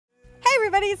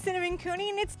everybody, it's Cinnamon Cooney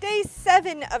and it's day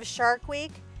 7 of Shark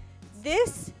Week.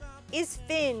 This is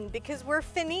Fin because we're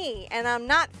finny and I'm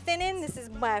not finnin'. This is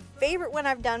my favorite one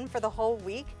I've done for the whole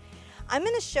week. I'm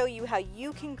going to show you how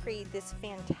you can create this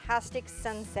fantastic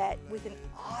sunset with an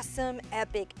awesome,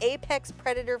 epic apex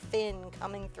predator fin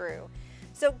coming through.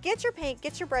 So get your paint,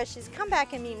 get your brushes, come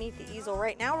back and meet me at the easel.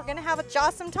 Right now we're going to have a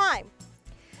jawsome time.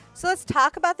 So let's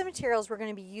talk about the materials we're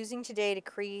going to be using today to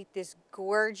create this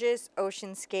gorgeous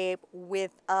oceanscape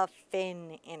with a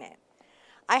fin in it.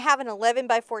 I have an 11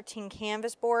 by 14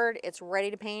 canvas board. It's ready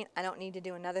to paint. I don't need to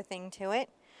do another thing to it.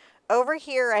 Over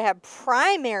here I have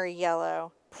primary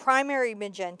yellow, primary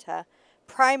magenta,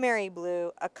 primary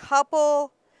blue, a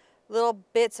couple little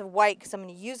bits of white because I'm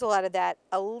going to use a lot of that,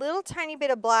 a little tiny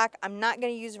bit of black. I'm not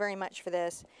going to use very much for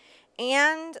this.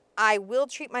 And I will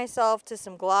treat myself to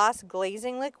some gloss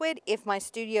glazing liquid if my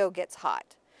studio gets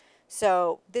hot.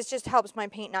 So this just helps my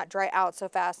paint not dry out so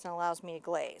fast and allows me to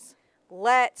glaze.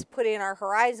 Let's put in our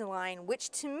horizon line,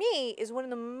 which to me is one of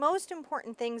the most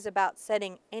important things about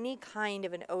setting any kind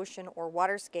of an ocean or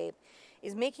waterscape,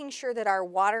 is making sure that our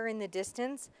water in the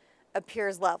distance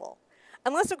appears level.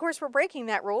 Unless, of course, we're breaking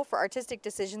that rule for artistic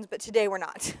decisions, but today we're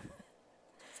not.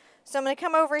 So I'm going to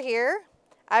come over here.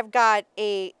 I've got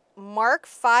a mark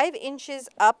 5 inches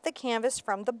up the canvas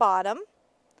from the bottom.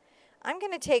 I'm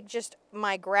going to take just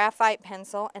my graphite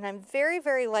pencil, and I'm very,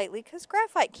 very lightly, because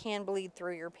graphite can bleed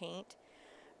through your paint,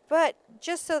 but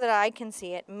just so that I can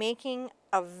see it, making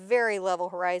a very level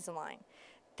horizon line.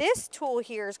 This tool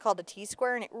here is called a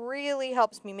T-square, and it really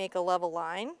helps me make a level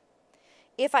line.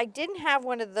 If I didn't have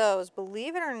one of those,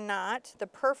 believe it or not, the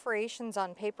perforations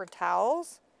on paper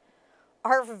towels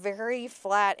are very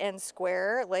flat and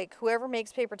square. Like whoever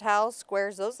makes paper towels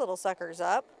squares those little suckers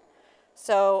up.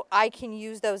 So I can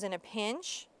use those in a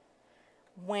pinch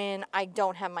when I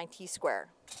don't have my T-square.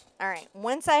 All right,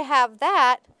 once I have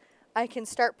that, I can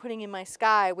start putting in my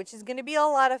sky, which is going to be a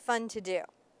lot of fun to do.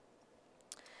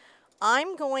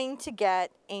 I'm going to get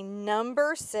a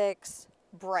number 6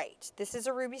 bright. This is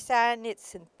a ruby satin. It's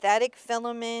synthetic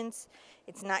filaments.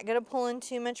 It's not going to pull in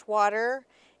too much water.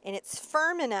 And it's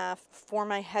firm enough for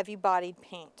my heavy-bodied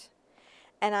paint.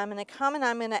 And I'm going to come and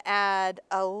I'm going to add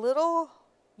a little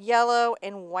yellow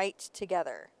and white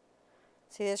together.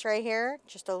 See this right here?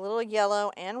 Just a little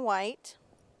yellow and white.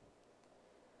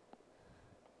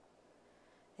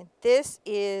 And this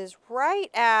is right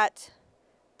at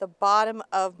the bottom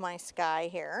of my sky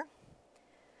here.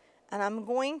 And I'm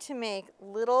going to make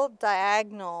little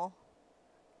diagonal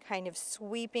kind of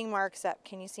sweeping marks up.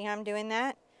 Can you see how I'm doing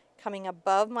that? Coming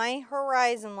above my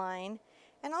horizon line,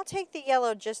 and I'll take the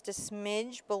yellow just a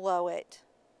smidge below it,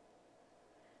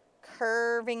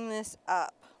 curving this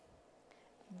up.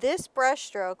 This brush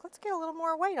stroke, let's get a little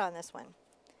more white on this one.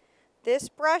 This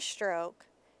brush stroke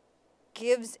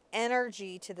gives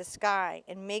energy to the sky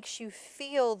and makes you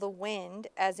feel the wind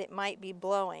as it might be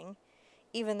blowing,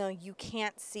 even though you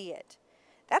can't see it.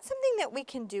 That's something that we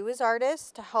can do as artists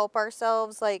to help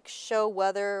ourselves, like show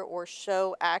weather or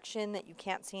show action that you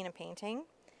can't see in a painting,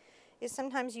 is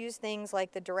sometimes use things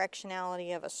like the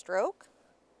directionality of a stroke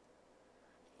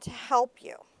to help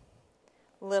you.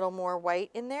 A little more white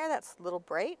in there, that's a little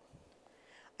bright.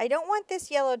 I don't want this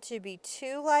yellow to be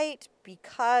too light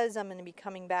because I'm going to be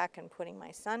coming back and putting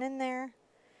my sun in there,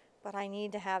 but I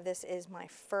need to have this as my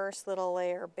first little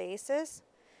layer basis.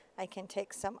 I can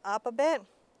take some up a bit.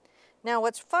 Now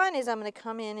what's fun is I'm going to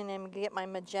come in and I'm going to get my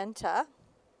magenta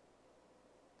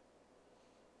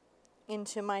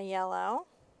into my yellow.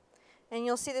 And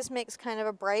you'll see this makes kind of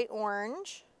a bright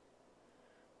orange,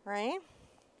 right?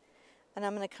 And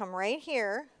I'm going to come right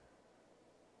here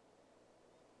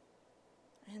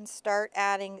and start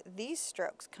adding these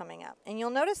strokes coming up. And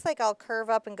you'll notice like I'll curve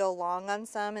up and go long on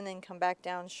some and then come back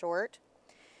down short.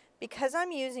 Because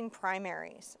I'm using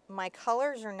primaries, my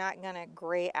colors are not going to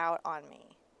gray out on me.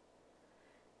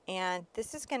 And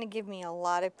this is going to give me a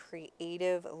lot of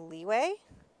creative leeway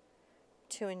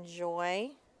to enjoy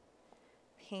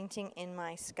painting in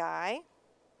my sky.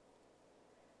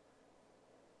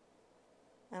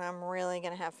 And I'm really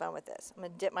going to have fun with this. I'm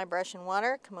going to dip my brush in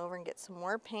water, come over and get some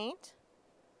more paint.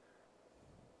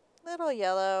 Little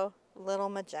yellow, little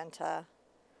magenta,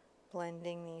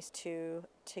 blending these two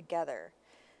together.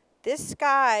 This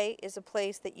sky is a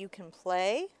place that you can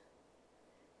play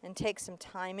and take some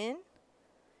time in.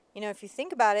 You know, if you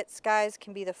think about it, skies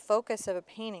can be the focus of a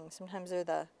painting. Sometimes they're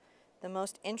the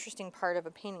most interesting part of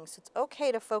a painting. So it's okay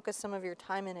to focus some of your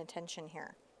time and attention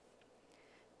here.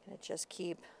 I'm gonna just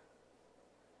keep,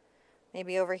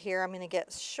 maybe over here I'm going to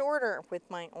get shorter with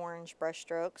my orange brush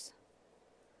strokes.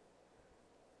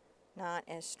 Not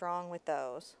as strong with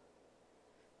those.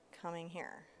 coming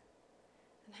here.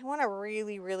 And I want to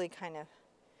really, really kind of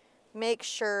make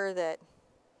sure that,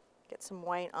 get some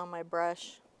white on my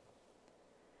brush,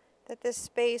 that this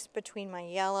space between my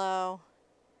yellow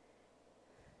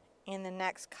and the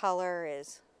next color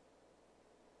is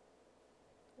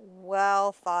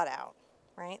well thought out,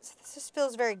 right? So this just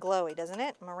feels very glowy, doesn't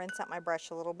it? I'm going to rinse out my brush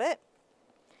a little bit.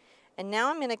 And now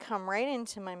I'm going to come right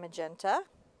into my magenta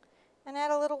and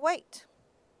add a little white.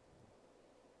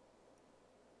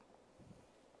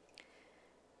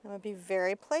 I'm going to be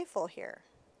very playful here.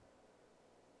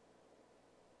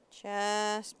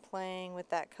 Just playing with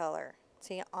that color.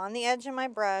 See, on the edge of my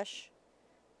brush,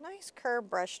 nice curved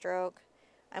brush stroke.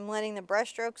 I'm letting the brush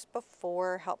strokes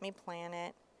before help me plan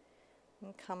it.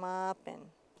 And come up and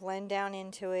blend down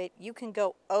into it. You can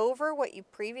go over what you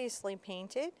previously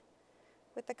painted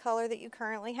with the color that you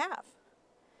currently have.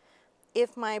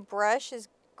 If my brush is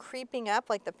creeping up,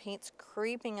 like the paint's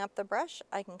creeping up the brush,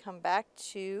 I can come back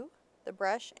to the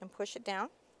brush and push it down,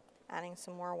 adding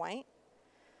some more white,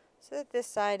 so that this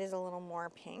side is a little more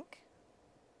pink.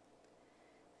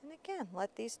 And again,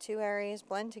 let these two areas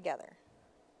blend together.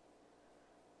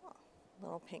 Oh, a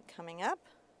little pink coming up.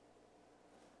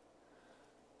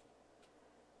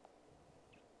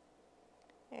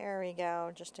 There we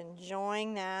go, just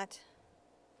enjoying that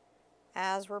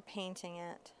as we're painting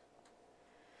it.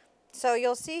 So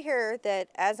you'll see here that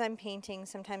as I'm painting,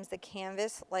 sometimes the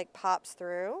canvas like pops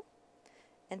through.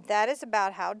 And that is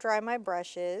about how dry my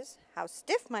brush is, how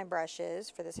stiff my brush is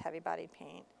for this heavy-bodied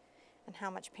paint, and how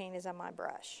much paint is on my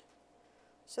brush.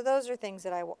 So those are things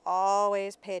that I will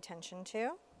always pay attention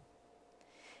to.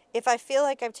 If I feel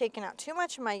like I've taken out too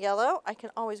much of my yellow, I can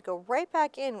always go right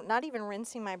back in, not even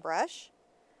rinsing my brush.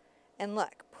 And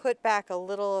look, put back a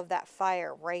little of that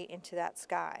fire right into that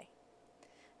sky.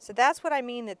 So that's what I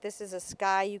mean, that this is a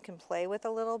sky you can play with a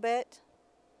little bit.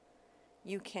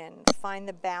 You can find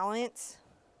the balance.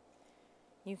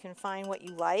 You can find what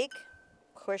you like.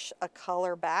 Push a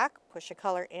color back, push a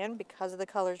color in because of the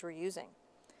colors we're using.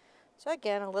 So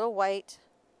again, a little white,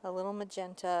 a little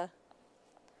magenta.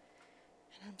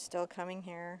 And I'm still coming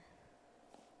here.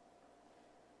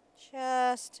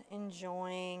 Just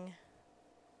enjoying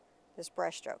this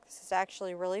brush stroke. This is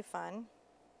actually really fun.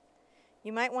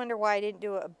 You might wonder why I didn't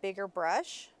do a bigger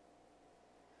brush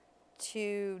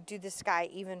to do the sky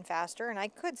even faster, and I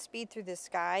could speed through the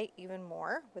sky even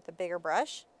more with a bigger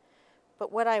brush,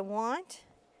 but what I want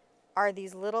are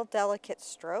these little delicate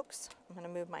strokes. I'm going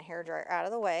to move my hairdryer out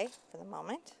of the way for the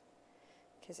moment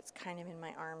because it's kind of in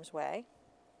my arm's way.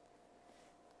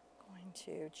 I'm going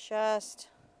to just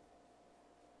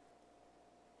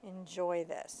enjoy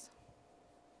this.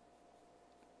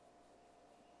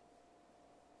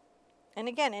 And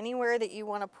again, anywhere that you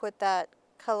want to put that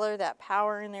color, that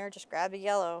power in there, just grab a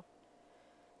yellow.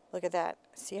 Look at that.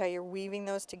 See how you're weaving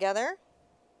those together?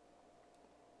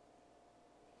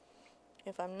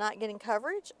 If I'm not getting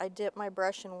coverage, I dip my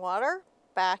brush in water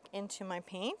back into my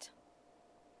paint.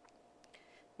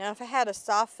 Now if I had a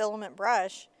soft filament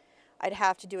brush, I'd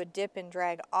have to do a dip and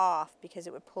drag off because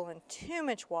it would pull in too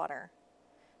much water.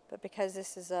 But because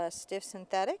this is a stiff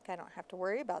synthetic, I don't have to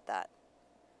worry about that.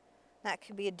 That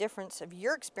could be a difference of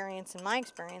your experience and my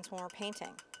experience when we're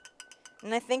painting.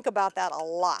 And I think about that a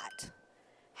lot.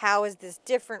 How is this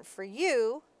different for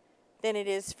you than it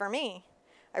is for me?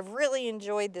 I've really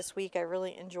enjoyed this week. I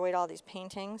really enjoyed all these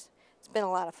paintings. It's been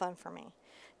a lot of fun for me.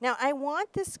 Now I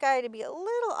want this sky to be a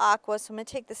little aqua, so I'm going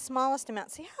to take the smallest amount.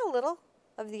 See how little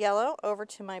of the yellow over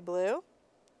to my blue?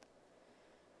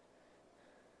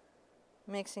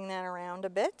 Mixing that around a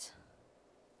bit.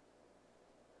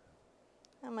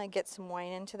 I might get some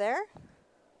white into there.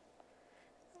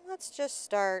 Let's just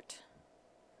start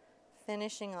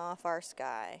finishing off our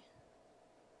sky.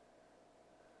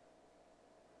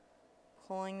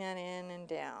 Pulling that in and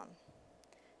down.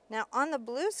 Now on the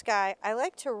blue sky, I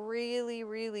like to really,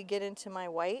 really get into my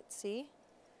white, see,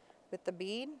 with the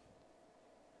bead.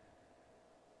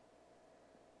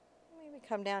 Maybe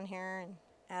come down here and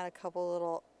add a couple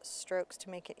little strokes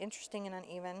to make it interesting and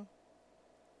uneven.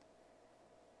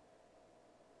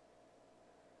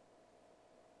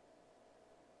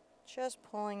 Just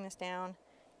pulling this down.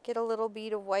 Get a little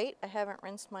bead of white. I haven't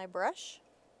rinsed my brush.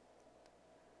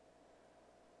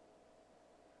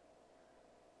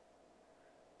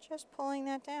 Just pulling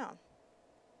that down.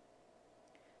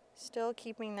 Still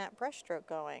keeping that brush stroke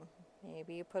going.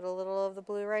 Maybe you put a little of the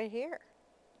blue right here.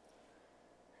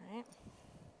 All right. Let's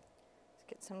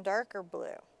get some darker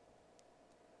blue.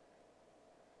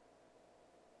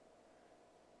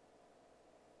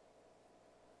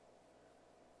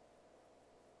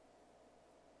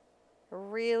 I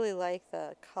really like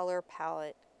the color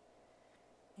palette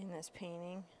in this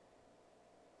painting.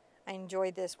 I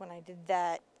enjoyed this when I did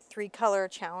that 3-color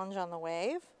challenge on the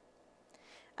wave.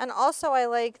 And also I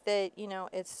like that, you know,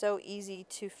 it's so easy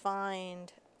to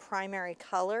find primary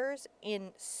colors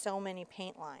in so many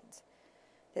paint lines.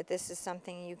 That this is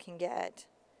something you can get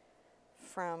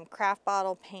from craft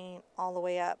bottle paint all the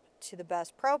way up to the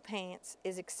best pro paints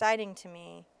is exciting to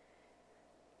me.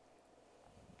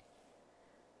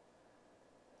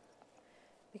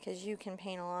 Because you can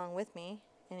paint along with me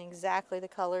in exactly the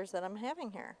colors that I'm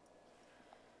having here.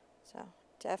 So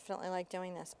definitely like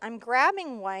doing this. I'm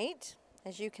grabbing white,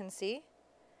 as you can see,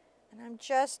 and I'm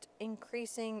just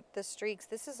increasing the streaks.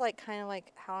 This is like kind of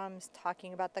like how I'm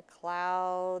talking about the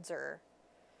clouds or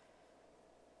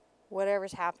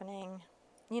whatever's happening.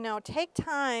 You know, take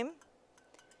time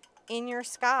in your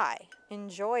sky.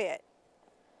 Enjoy it.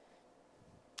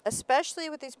 Especially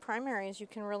with these primaries, you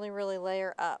can really, really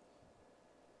layer up.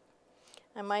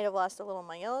 I might have lost a little of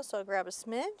my yellow, so I'll grab a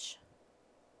smidge.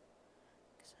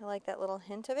 Because I like that little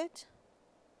hint of it.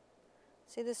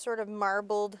 See this sort of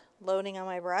marbled loading on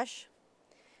my brush?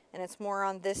 And it's more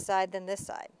on this side than this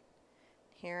side.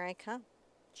 Here I come.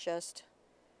 Just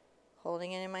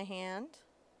holding it in my hand.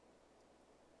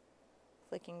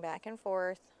 Flicking back and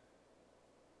forth.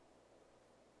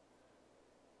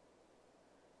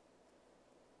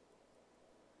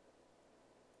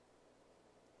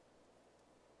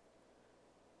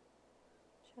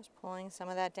 Just pulling some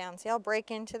of that down. See, I'll break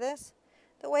into this.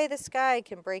 The way the sky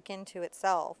can break into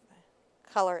itself,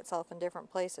 color itself in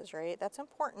different places, right? That's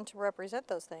important to represent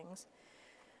those things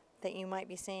that you might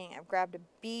be seeing. I've grabbed a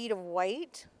bead of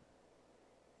white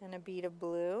and a bead of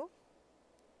blue.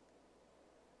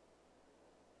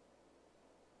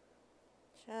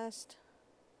 Just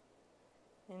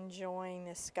enjoying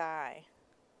the sky.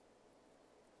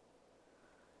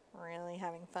 Really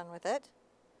having fun with it.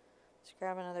 Let's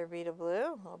grab another bead of blue,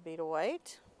 a little bead of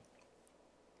white.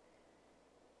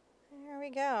 There we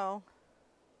go.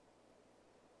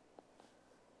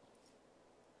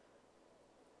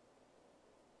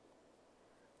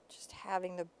 Just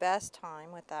having the best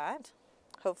time with that.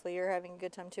 Hopefully you're having a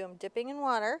good time too. I'm dipping in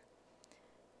water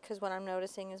because what I'm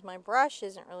noticing is my brush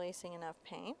isn't releasing enough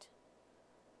paint.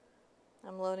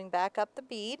 I'm loading back up the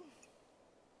bead.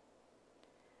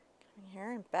 Coming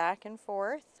here and back and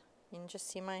forth. You can just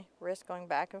see my wrist going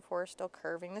back and forth, still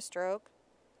curving the stroke.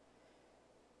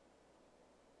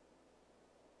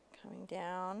 Coming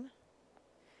down.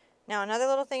 Now another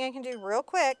little thing I can do real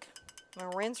quick. I'm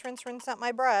going to rinse up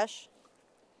my brush.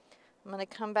 I'm going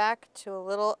to come back to a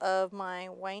little of my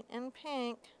white and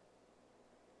pink.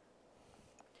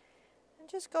 And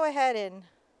just go ahead and,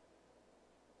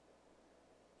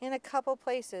 in a couple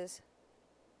places,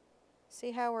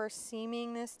 see how we're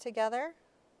seaming this together?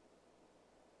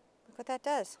 Look what that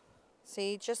does.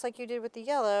 See, just like you did with the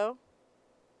yellow,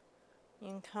 you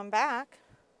can come back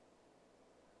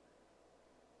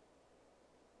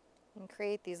and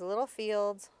create these little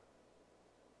fields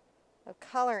of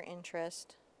color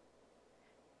interest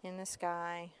in the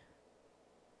sky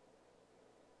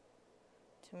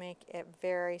to make it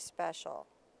very special.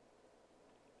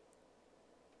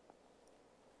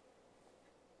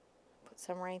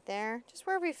 Some right there, just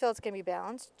wherever you feel it's going to be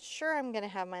balanced. Sure, I'm going to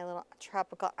have my little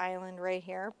tropical island right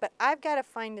here, but I've got to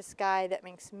find a sky that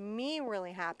makes me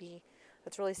really happy,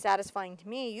 that's really satisfying to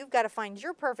me. You've got to find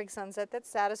your perfect sunset that's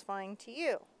satisfying to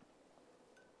you.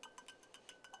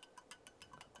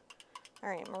 All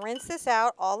right, I'm going to rinse this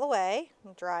out all the way,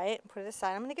 and dry it, and put it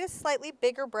aside. I'm going to get a slightly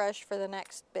bigger brush for the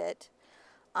next bit.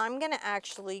 I'm going to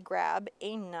actually grab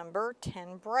a number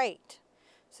 10 bright.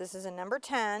 So this is a number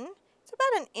 10. It's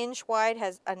about 1 inch wide,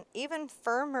 has an even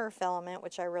firmer filament,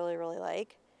 which I really, really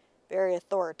like. Very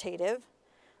authoritative.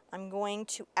 I'm going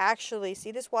to actually,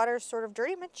 see this water is sort of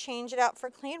dirty, I'm going to change it out for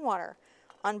clean water.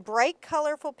 On bright,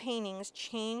 colorful paintings,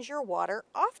 change your water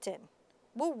often.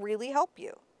 Will really help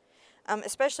you.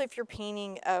 Especially if you're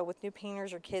painting with new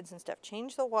painters or kids and stuff.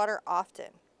 Change the water often.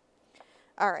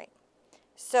 All right.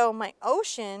 So my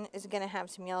ocean is going to have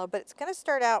some yellow, but it's going to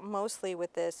start out mostly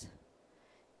with this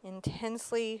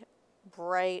intensely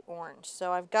bright orange.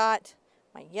 So I've got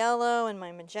my yellow and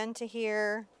my magenta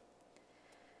here,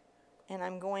 and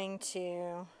I'm going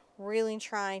to really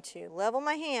try to level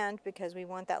my hand because we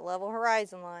want that level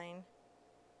horizon line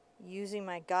using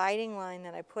my guiding line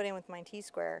that I put in with my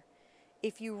T-square.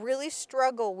 If you really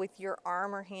struggle with your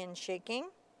arm or hand shaking,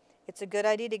 it's a good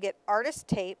idea to get artist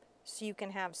tape so you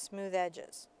can have smooth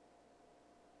edges.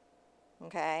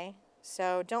 Okay,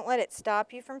 so don't let it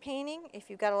stop you from painting. If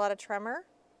you've got a lot of tremor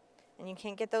and you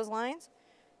can't get those lines,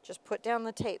 just put down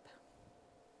the tape.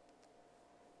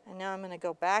 And now I'm going to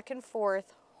go back and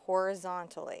forth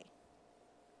horizontally.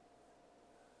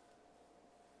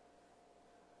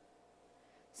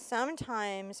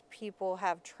 sometimes people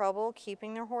have trouble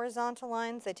keeping their horizontal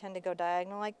lines. They tend to go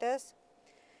diagonal like this.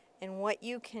 And what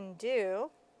you can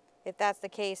do, if that's the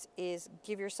case, is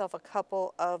give yourself a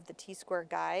couple of the T-square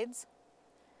guides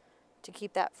to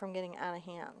keep that from getting out of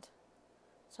hand.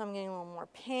 So I'm getting a little more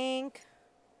pink.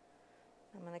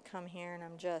 I'm going to come here and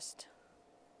I'm just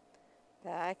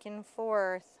back and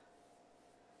forth.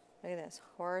 Look at this,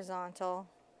 horizontal.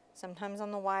 Sometimes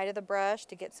on the wide of the brush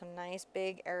to get some nice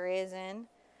big areas in.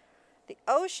 The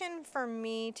ocean for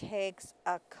me takes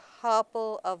a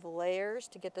couple of layers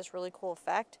to get this really cool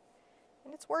effect,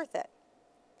 and it's worth it.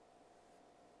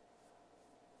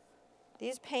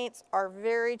 These paints are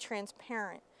very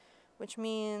transparent, which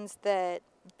means that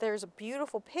there's a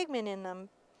beautiful pigment in them,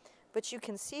 but you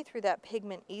can see through that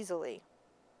pigment easily.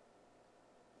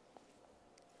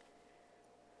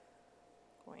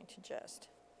 Going to just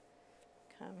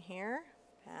come here,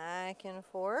 back and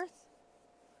forth.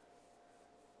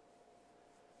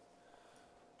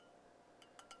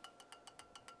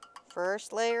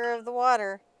 First layer of the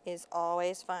water is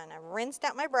always fun. I've rinsed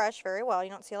out my brush very well. You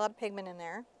don't see a lot of pigment in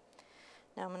there.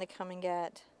 Now I'm going to come and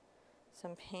get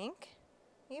some pink,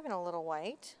 even a little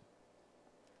white.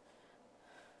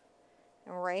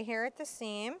 And right here at the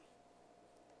seam, I'm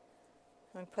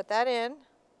going to put that in.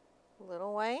 A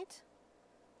little white,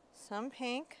 some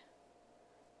pink.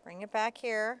 Bring it back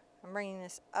here. I'm bringing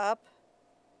this up,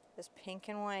 this pink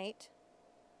and white,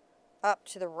 up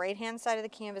to the right-hand side of the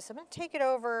canvas. I'm going to take it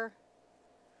over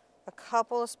a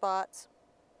couple of spots.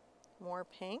 More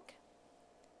pink.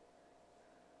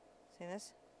 See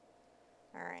this?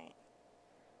 All right.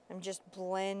 I'm just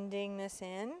blending this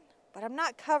in, but I'm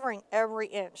not covering every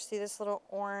inch. See this little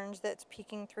orange that's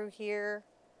peeking through here?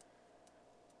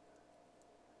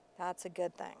 That's a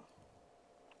good thing.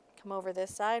 Come over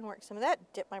this side and work some of that.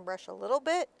 Dip my brush a little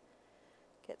bit.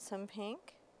 Get some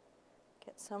pink.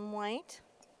 Get some white.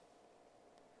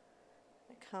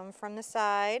 Come from the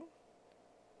side.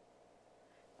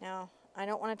 Now, I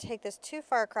don't want to take this too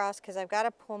far across because I've got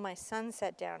to pull my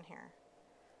sunset down here.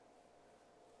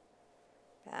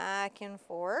 Back and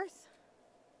forth.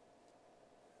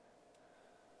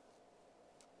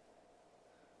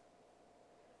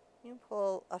 You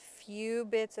pull a few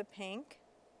bits of pink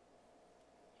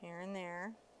here and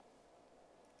there.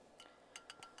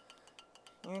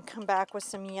 You're going to come back with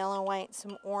some yellow, white,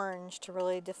 some orange to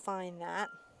really define that.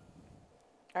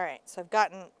 All right, so I've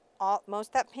gotten most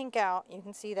of that pink out. You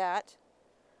can see that.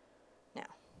 Now,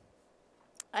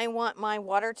 I want my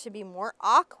water to be more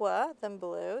aqua than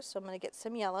blue, so I'm going to get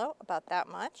some yellow, about that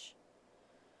much.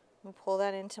 And pull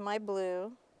that into my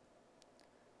blue.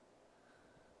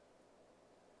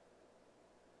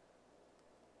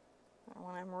 And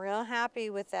when I'm real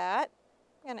happy with that,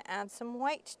 I'm going to add some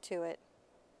white to it.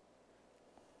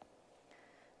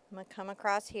 I'm going to come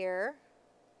across here,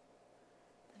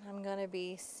 and I'm going to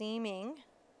be seaming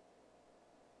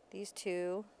these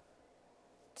two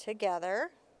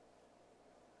together.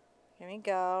 Here we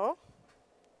go.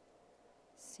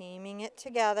 Seaming it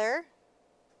together.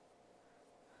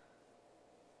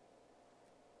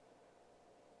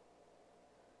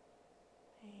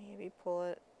 Maybe pull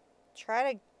it,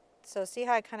 try to, so see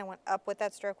how I kind of went up with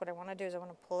that stroke? What I want to do is I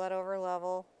want to pull that over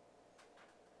level.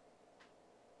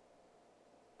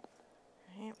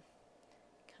 Right.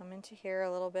 Come into here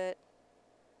a little bit.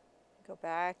 Go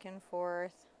back and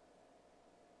forth.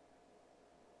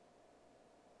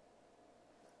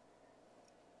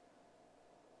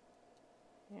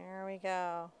 There we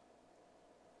go.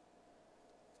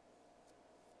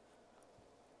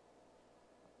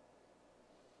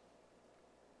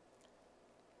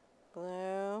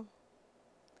 Blue.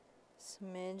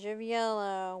 Smidge of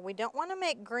yellow. We don't want to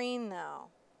make green though.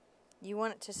 You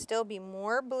want it to still be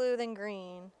more blue than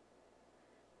green.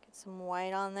 Get some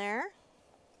white on there.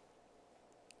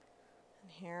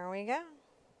 And here we go.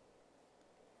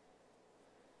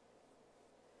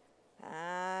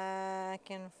 Back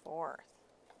and forth.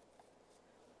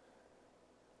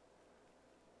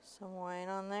 Some white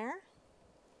on there.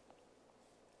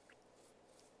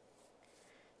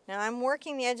 Now I'm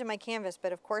working the edge of my canvas,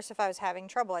 but of course if I was having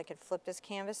trouble I could flip this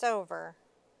canvas over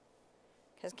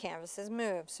because canvases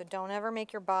move. So don't ever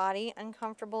make your body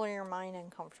uncomfortable or your mind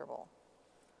uncomfortable.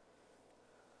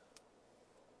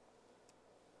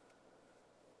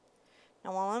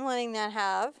 Now while I'm letting that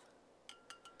have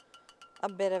a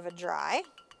bit of a dry,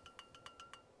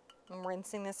 I'm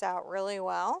rinsing this out really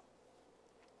well.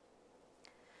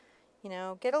 You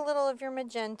know, get a little of your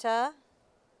magenta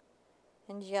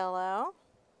and yellow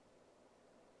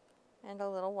and a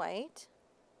little white.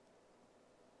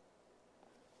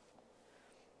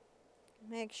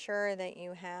 Make sure that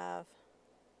you have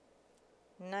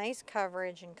nice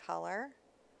coverage and color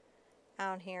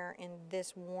out here in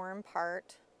this warm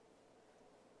part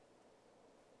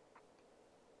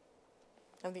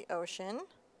of the ocean.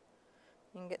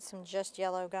 You can get some just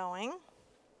yellow going.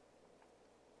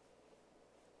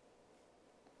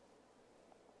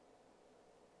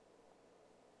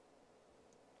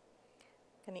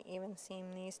 Going to even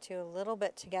seam these two a little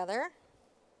bit together.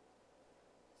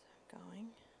 So I'm going,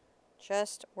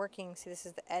 just working. See, this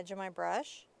is the edge of my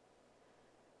brush.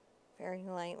 Very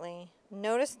lightly.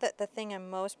 Notice that the thing I'm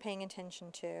most paying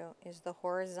attention to is the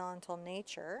horizontal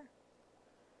nature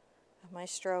of my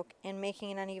stroke and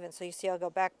making it uneven. So you see I'll go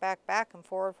back, back, back, and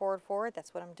forward, forward, forward.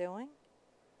 That's what I'm doing.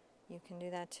 You can do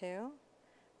that too.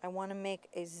 I want to make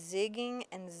a zigging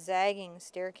and zagging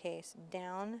staircase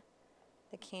down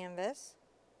the canvas.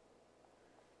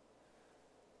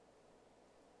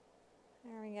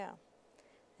 There we go.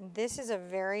 And this is a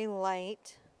very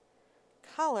light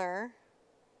color.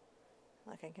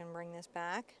 Look, I can bring this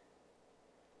back.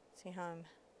 See how I'm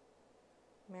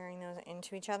marrying those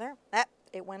into each other? Ah,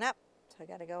 it went up, so I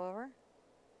got to go over.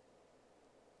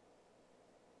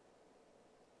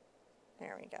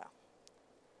 There we go.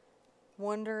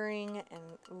 Wondering and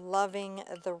loving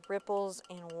the ripples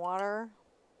in water.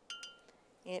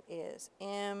 It is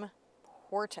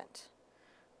important.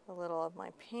 A little of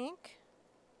my pink,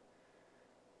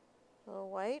 a little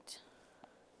white.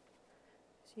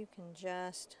 So you can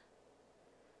just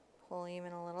pull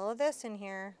even a little of this in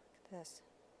here. Look at this.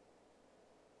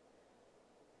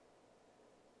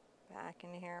 Back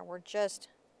into here. We're just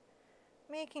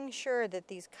making sure that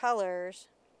these colors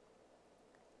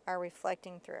are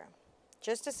reflecting through.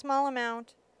 Just a small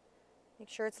amount. Make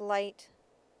sure it's light.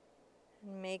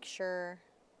 And make sure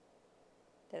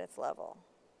that it's level.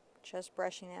 Just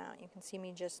brushing out. You can see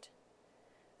me just,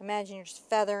 imagine you're just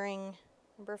feathering.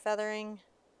 Remember feathering?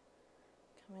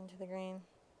 Come into the green.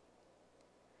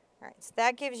 Alright, so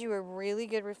that gives you a really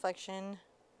good reflection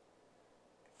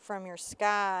from your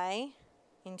sky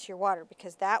into your water,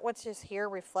 because that what's just here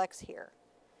reflects here.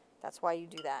 That's why you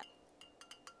do that.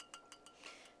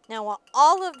 Now while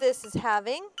all of this is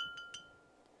having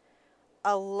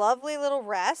a lovely little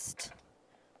rest,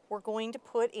 we're going to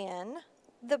put in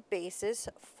the basis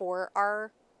for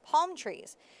our palm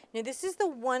trees. Now this is the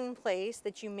one place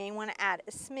that you may want to add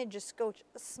a smidge, a scotch,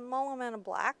 a small amount of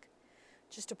black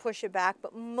just to push it back,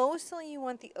 but mostly you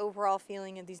want the overall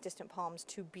feeling of these distant palms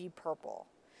to be purple.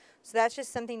 So that's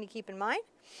just something to keep in mind.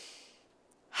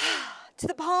 To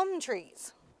the palm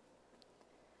trees.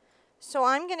 So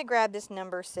I'm going to grab this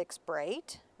number 6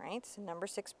 bright, right? So number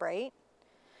 6 bright,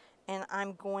 and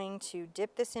I'm going to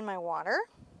dip this in my water.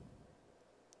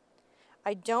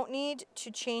 I don't need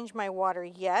to change my water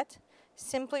yet,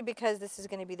 simply because this is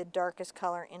going to be the darkest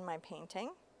color in my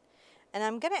painting. And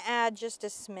I'm going to add just a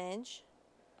smidge,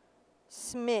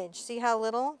 see how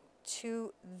little,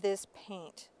 to this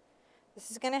paint. This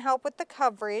is going to help with the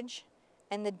coverage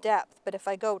and the depth, but if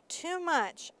I go too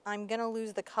much, I'm going to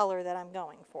lose the color that I'm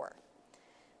going for.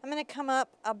 I'm going to come up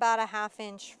about a ½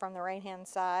 inch from the right hand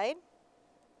side,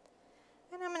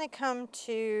 and I'm going to come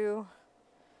to,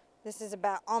 this is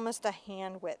about almost a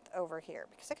hand width over here,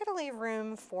 because I got to leave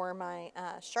room for my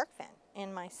shark fin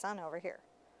and my sun over here.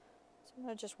 So I'm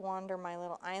going to just wander my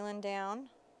little island down.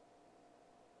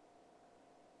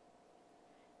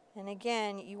 And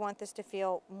again, you want this to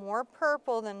feel more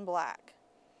purple than black.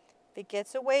 If it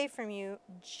gets away from you,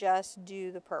 just do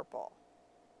the purple.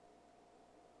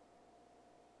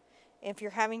 If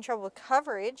you're having trouble with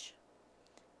coverage,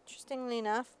 interestingly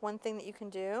enough, one thing that you can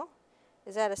do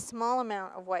is add a small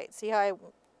amount of white. See how I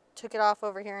took it off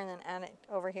over here and then add it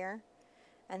over here?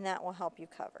 And that will help you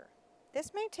cover.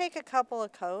 This may take a couple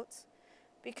of coats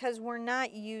because we're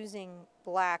not using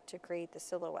black to create the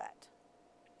silhouette.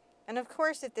 And of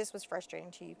course, if this was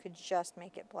frustrating to you, you could just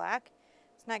make it black.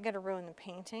 It's not going to ruin the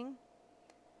painting.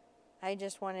 I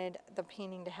just wanted the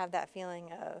painting to have that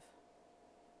feeling of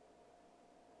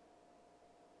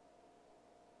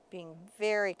being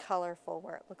very colorful,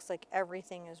 where it looks like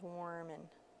everything is warm and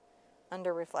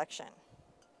under reflection.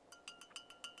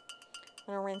 I'm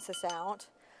going to rinse this out.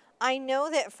 I know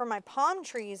that for my palm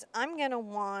trees, I'm going to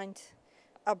want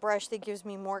a brush that gives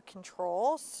me more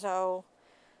control, so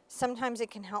sometimes it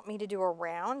can help me to do a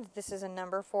round. This is a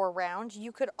number 4 round.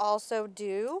 You could also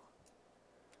do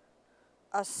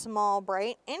a small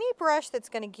bright, any brush that's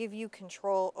going to give you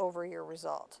control over your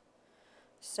result.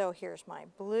 So here's my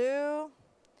blue,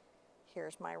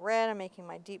 here's my red, I'm making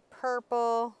my deep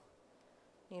purple,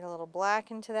 need a little black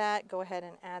into that, go ahead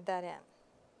and add that in.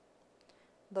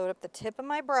 Load up the tip of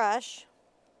my brush.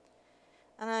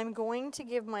 And I'm going to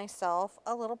give myself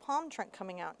a little palm trunk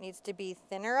coming out. It needs to be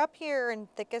thinner up here and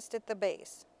thickest at the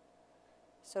base.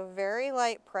 So very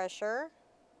light pressure.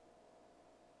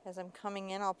 As I'm coming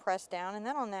in, I'll press down and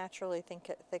then I'll naturally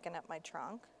thicken up my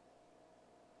trunk.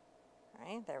 All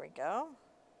right, there we go.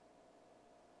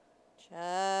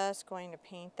 Just going to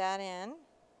paint that in.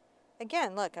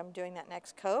 Again, look, I'm doing that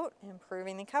next coat,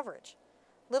 improving the coverage.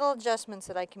 Little adjustments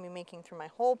that I can be making through my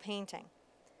whole painting.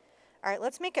 All right,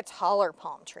 let's make a taller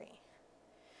palm tree.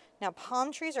 Now,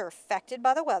 palm trees are affected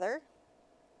by the weather.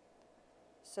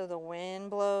 So the wind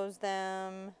blows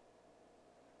them,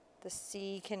 the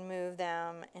sea can move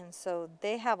them, and so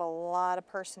they have a lot of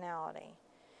personality.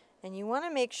 And you want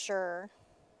to make sure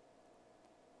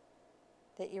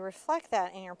that you reflect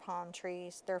that in your palm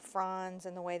trees, their fronds,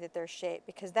 and the way that they're shaped,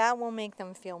 because that will make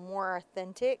them feel more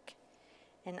authentic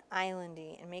and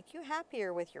islandy and make you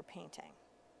happier with your painting.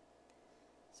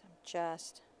 So I'm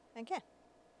just, again,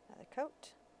 another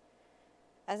coat.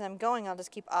 As I'm going, I'll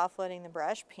just keep offloading the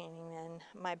brush, painting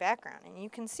in my background. And you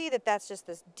can see that that's just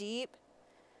this deep,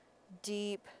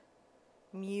 deep,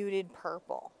 muted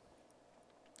purple.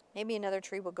 Maybe another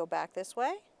tree will go back this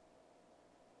way.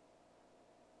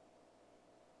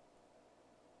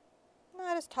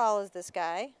 Not as tall as this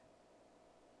guy.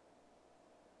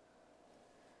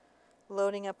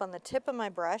 Loading up on the tip of my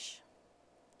brush.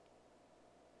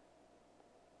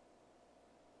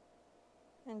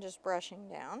 And just brushing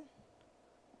down.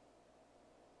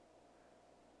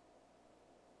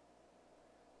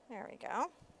 There we go.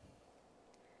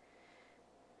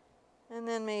 And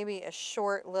then maybe a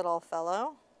short little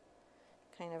fellow,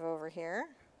 kind of over here.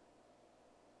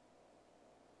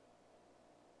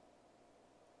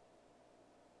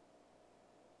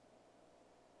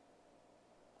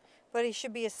 But he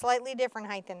should be a slightly different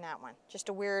height than that one. Just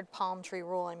a weird palm tree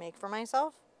rule I make for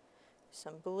myself.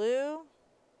 Some blue,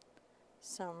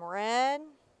 some red,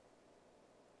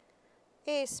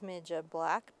 a smidge of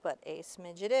black, but a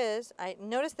smidge it is. I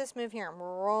notice this move here. I'm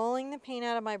rolling the paint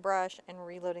out of my brush and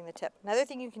reloading the tip. Another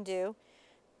thing you can do,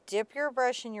 dip your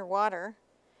brush in your water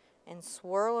and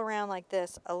swirl around like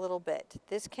this a little bit.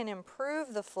 This can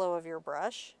improve the flow of your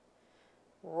brush.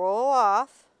 Roll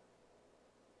off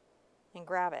and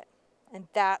grab it. And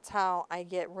that's how I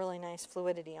get really nice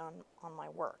fluidity on my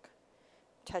work.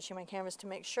 Touching my canvas to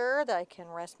make sure that I can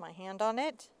rest my hand on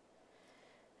it.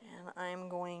 And I'm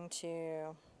going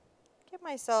to give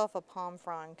myself a palm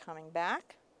frond coming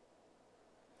back.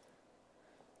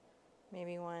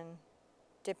 Maybe one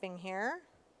dipping here.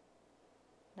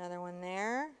 Another one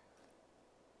there.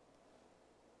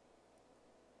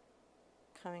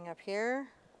 Coming up here.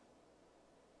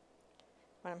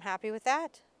 When I'm happy with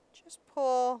that, just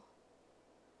pull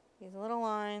these little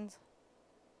lines.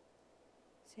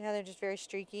 See how they're just very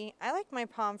streaky? I like my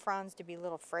palm fronds to be a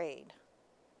little frayed.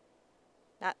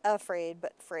 Not afraid,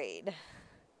 but frayed.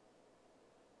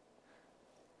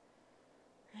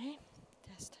 Right?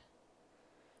 Just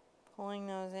pulling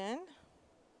those in.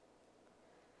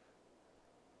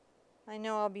 I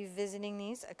know I'll be visiting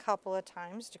these a couple of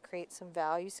times to create some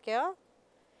value scale,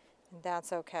 and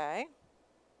that's okay.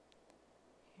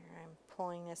 Here I'm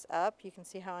pulling this up. You can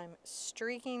see how I'm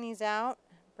streaking these out,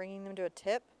 bringing them to a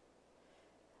tip.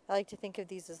 I like to think of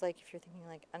these as like if you're thinking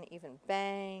like uneven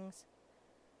bangs.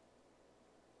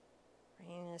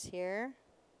 Bringing this here.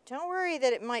 Don't worry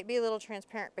that it might be a little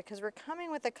transparent because we're coming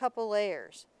with a couple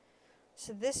layers.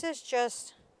 So this is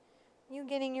just you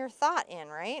getting your thought in,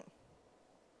 right?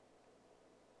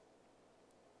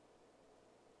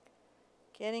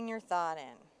 Getting your thought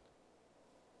in.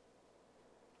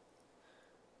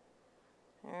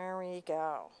 There we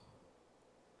go.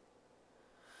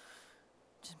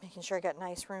 Just making sure I got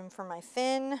nice room for my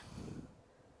fin.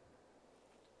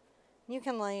 You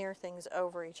can layer things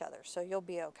over each other, so you'll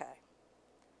be okay.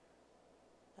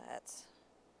 That's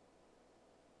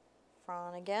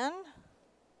frond again.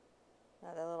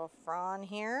 Another little frond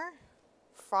here.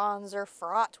 Fronds are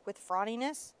fraught with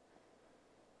frothiness.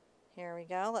 Here we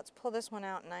go. Let's pull this one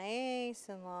out nice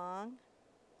and long.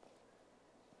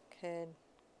 Could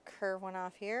curve one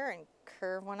off here and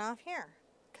curve one off here.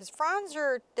 Because fronds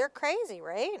they're crazy,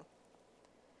 right?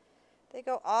 They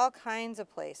go all kinds of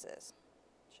places.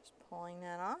 Just pulling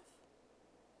that off.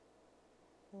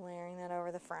 Layering that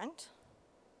over the front.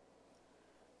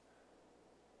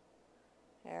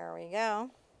 There we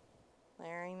go.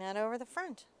 Layering that over the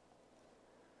front.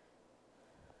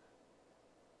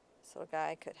 This little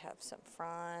guy could have some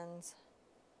fronds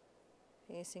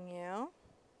facing you.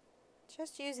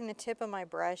 Just using the tip of my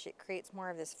brush, it creates more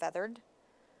of this feathered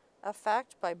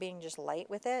effect by being just light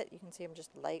with it. You can see I'm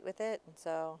just light with it, and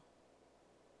so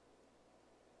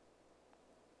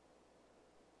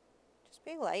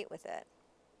be light with it.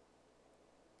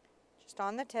 Just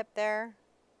on the tip there.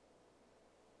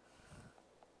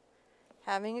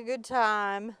 Having a good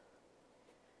time.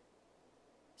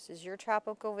 This is your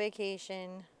tropical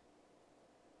vacation.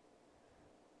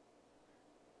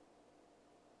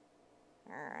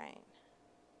 All right.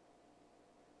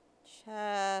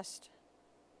 Just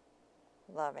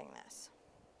loving this.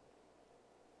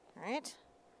 All right.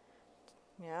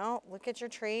 You know, look at your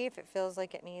tree. If it feels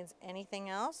like it needs anything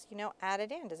else, you know, add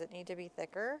it in. Does it need to be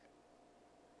thicker?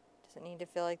 Does it need to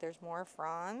feel like there's more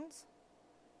fronds?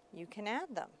 You can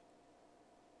add them.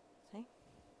 See?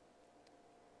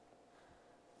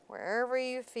 Wherever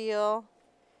you feel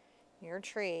your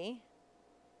tree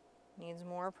needs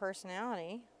more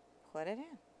personality, put it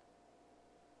in.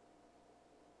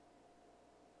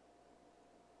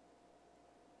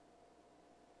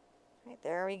 Right,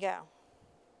 there we go.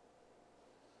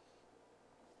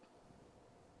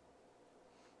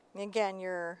 Again,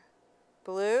 your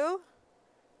blue,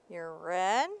 your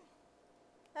red,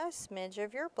 a smidge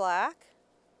of your black,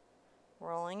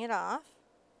 rolling it off,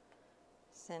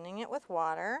 sending it with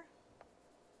water,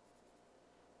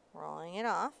 rolling it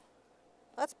off.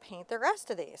 Let's paint the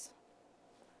rest of these.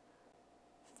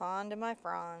 Fawn to my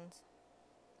fronds.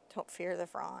 Don't fear the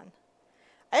frond.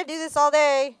 I do this all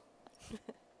day.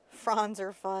 Fronds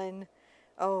are fun.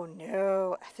 Oh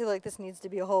no, I feel like this needs to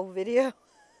be a whole video.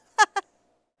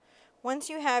 Once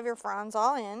you have your fronds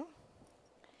all in,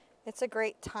 it's a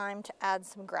great time to add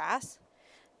some grass.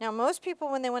 Now most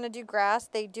people, when they want to do grass,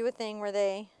 they do a thing where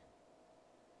they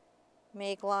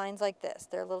make lines like this.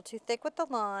 They're a little too thick with the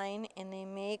line, and they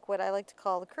make what I like to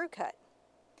call the crew cut.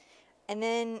 And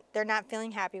then they're not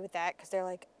feeling happy with that because they're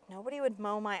like, nobody would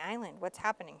mow my island. What's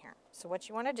happening here? So what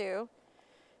you want to do,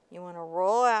 you want to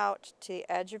roll out to the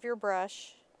edge of your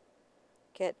brush,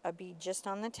 get a bead just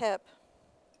on the tip,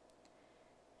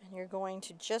 and you're going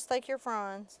to, just like your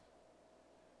fronds,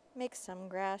 make some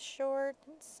grass short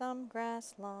and some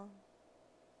grass long.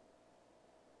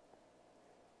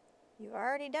 You've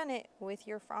already done it with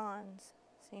your fronds.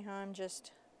 See how I'm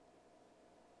just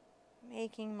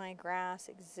making my grass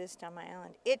exist on my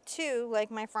island. It too, like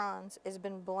my fronds, has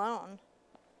been blown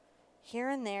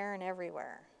here and there and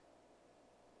everywhere.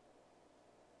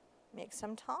 Make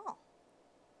some tall.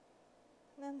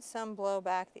 And then some blow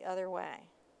back the other way.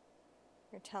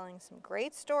 You're telling some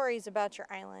great stories about your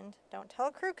island. Don't tell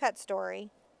a crew cut story.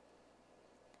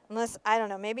 Unless, I don't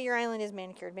know, maybe your island is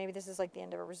manicured. Maybe this is like the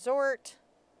end of a resort.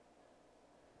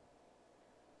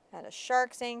 At a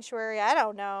shark sanctuary. I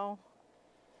don't know.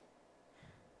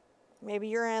 Maybe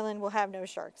your island will have no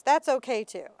sharks. That's okay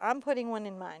too. I'm putting one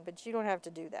in mine, but you don't have to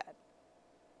do that.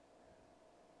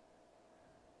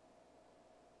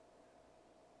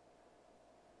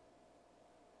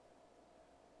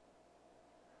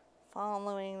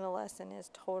 Following the lesson is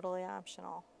totally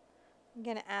optional. I'm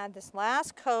going to add this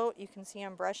last coat. You can see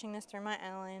I'm brushing this through my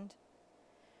island.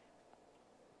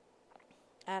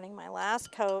 Adding my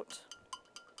last coat.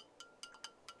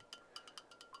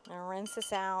 I'm going to rinse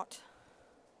this out.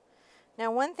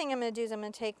 Now one thing I'm going to do is I'm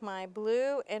going to take my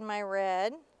blue and my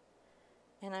red,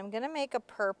 and I'm going to make a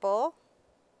purple.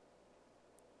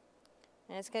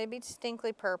 And it's going to be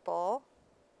distinctly purple.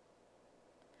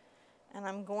 And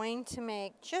I'm going to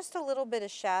make just a little bit of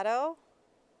shadow.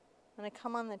 I'm going to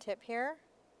come on the tip here.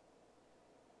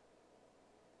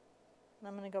 And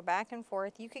I'm going to go back and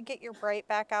forth. You could get your bright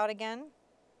back out again.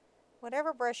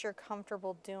 Whatever brush you're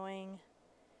comfortable doing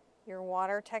your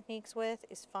water techniques with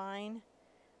is fine.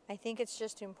 I think it's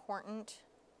just important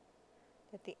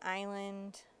that the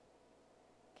island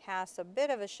casts a bit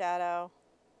of a shadow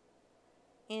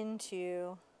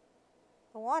into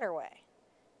the waterway.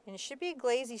 And it should be a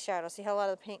glazy shadow. See how a lot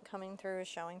of the paint coming through is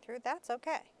showing through? That's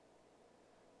okay.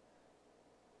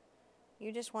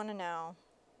 You just want to know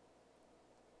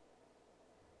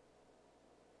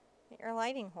that your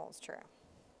lighting holds true.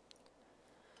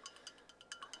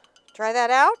 Try that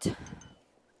out.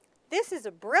 This is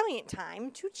a brilliant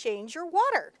time to change your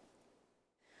water.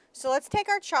 So let's take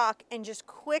our chalk and just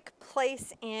quick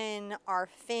place in our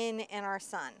fin and our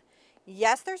sun.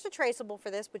 Yes, there's a traceable for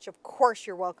this, which of course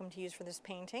you're welcome to use for this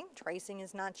painting. Tracing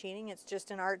is not cheating, it's just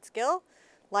an art skill,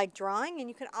 like drawing, and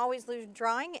you can always lose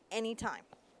drawing anytime.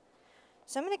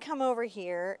 So I'm going to come over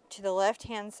here to the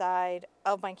left-hand side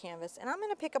of my canvas, and I'm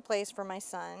going to pick a place for my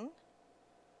sun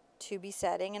to be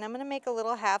setting, and I'm going to make a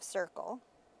little half circle.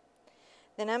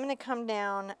 Then I'm going to come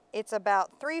down, it's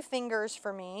about 3 fingers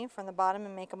for me from the bottom,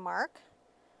 and make a mark.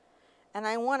 And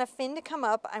I want a fin to come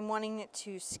up. I'm wanting it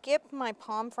to skip my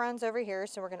palm fronds over here.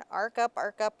 So we're going to arc up,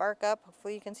 arc up, arc up.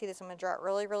 Hopefully you can see this. I'm going to draw it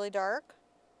really, really dark.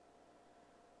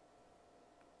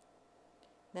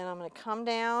 Then I'm going to come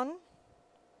down.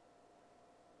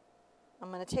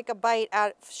 I'm going to take a bite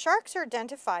out. Sharks are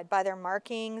identified by their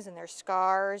markings and their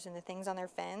scars and the things on their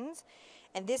fins.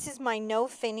 And this is my no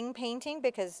finning painting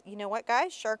because, you know what,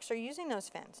 guys? Sharks are using those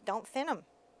fins. Don't fin them.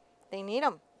 They need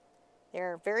them.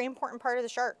 They're a very important part of the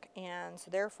shark. And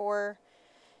so therefore,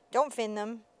 don't fin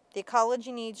them. The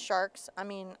ecology needs sharks. I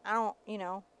mean, I don't, you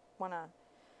know, want to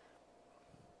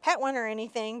pet one or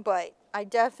anything, but I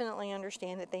definitely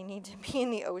understand that they need to be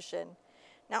in the ocean.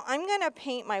 Now I'm going to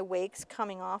paint my wakes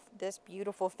coming off this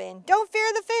beautiful fin. Don't fear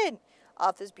the fin!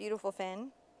 Off this beautiful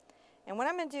fin. And what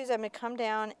I'm going to do is I'm going to come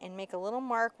down and make a little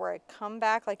mark where I come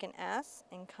back like an S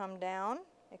and come down.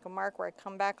 Make a mark where I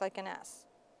come back like an S.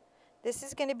 This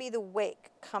is going to be the wake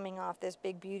coming off this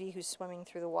big beauty who's swimming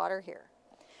through the water here.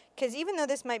 Because even though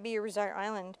this might be a resort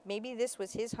island, maybe this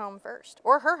was his home first.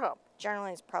 Or her home.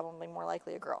 Generally, it's probably more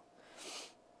likely a girl.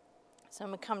 So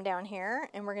I'm going to come down here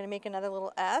and we're going to make another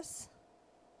little S.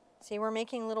 See, we're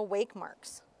making little wake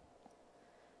marks.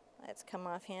 Let's come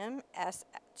off him. S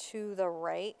to the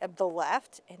right, the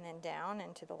left, and then down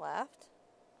and to the left.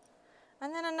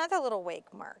 And then another little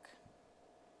wake mark.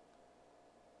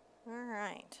 All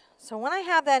right. So when I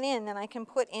have that in, then I can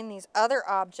put in these other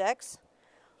objects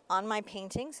on my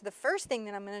painting. So the first thing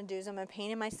that I'm going to do is I'm going to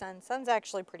paint in my sun. Sun's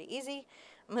actually pretty easy.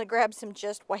 I'm going to grab some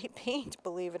just white paint,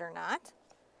 believe it or not.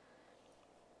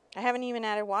 I haven't even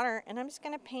added water, and I'm just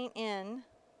going to paint in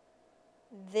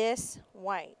this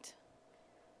white.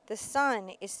 The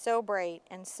sun is so bright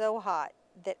and so hot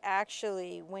that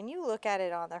actually when you look at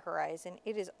it on the horizon,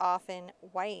 it is often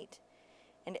white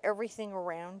and everything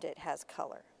around it has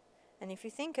color. And if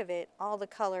you think of it, all the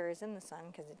color is in the sun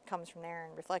because it comes from there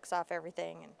and reflects off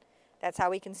everything, and that's how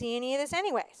we can see any of this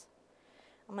anyways.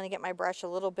 I'm going to get my brush a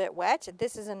little bit wet.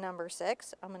 This is a number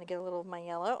 6. I'm going to get a little of my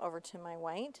yellow over to my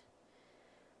white.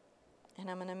 And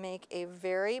I'm going to make a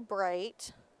very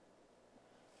bright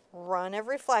run of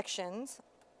reflections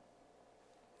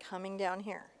coming down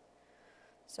here.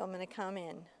 So I'm going to come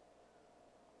in.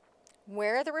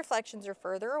 Where the reflections are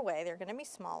further away, they're going to be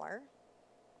smaller.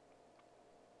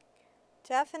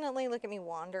 Definitely look at me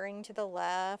wandering to the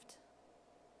left.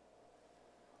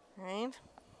 Right?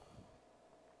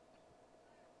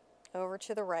 Over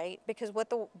to the right, because what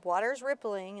the water's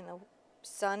rippling and the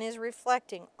sun is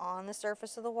reflecting on the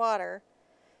surface of the water,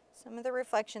 some of the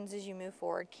reflections as you move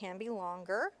forward can be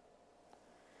longer.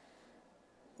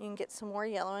 You can get some more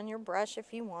yellow on your brush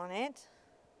if you want it.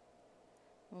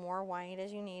 More white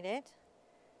as you need it.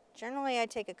 Generally, I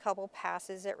take a couple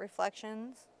passes at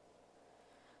reflections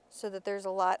so that there's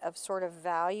a lot of sort of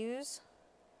values.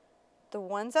 The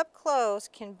ones up close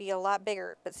can be a lot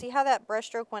bigger, but see how that brush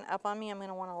stroke went up on me? I'm going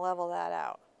to want to level that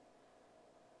out.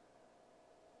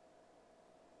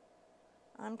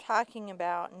 I'm talking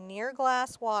about near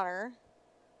glass water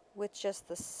with just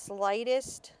the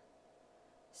slightest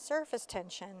surface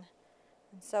tension.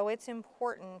 And so it's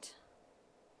important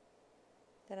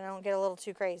that I don't get a little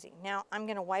too crazy. Now I'm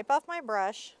going to wipe off my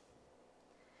brush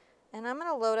and I'm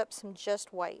going to load up some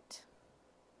just white.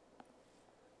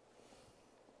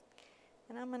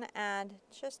 And I'm going to add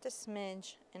just a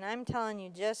smidge, and I'm telling you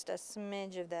just a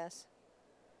smidge of this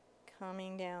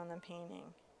coming down the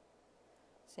painting.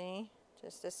 See?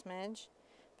 Just a smidge.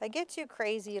 If I get too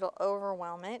crazy, it'll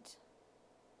overwhelm it.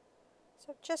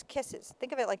 So just kisses.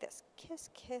 Think of it like this. Kiss,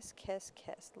 kiss, kiss,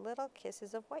 kiss. Little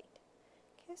kisses of white.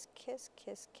 Kiss, kiss,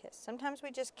 kiss, kiss. Sometimes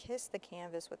we just kiss the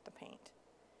canvas with the paint.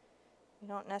 You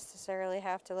don't necessarily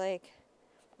have to like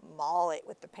maul it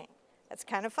with the paint. That's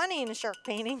kind of funny in a shark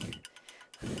painting.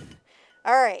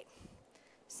 Alright,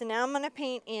 so now I'm going to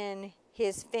paint in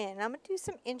his fin. I'm going to do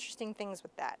some interesting things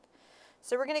with that.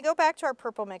 So we're going to go back to our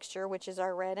purple mixture, which is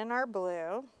our red and our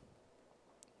blue.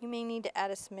 You may need to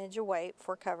add a smidge of white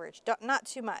for coverage, not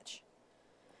too much.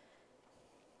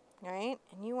 Alright,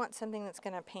 and you want something that's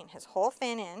going to paint his whole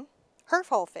fin in, her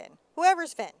whole fin,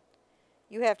 whoever's fin.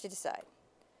 You have to decide.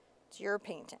 It's your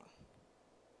painting.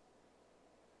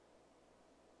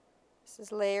 This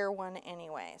is layer 1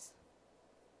 anyways.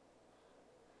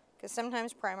 Because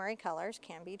sometimes primary colors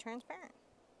can be transparent.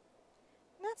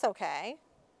 And that's okay.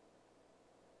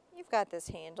 You've got this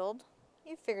handled.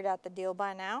 You've figured out the deal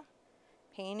by now.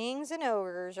 Paintings and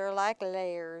ogres are like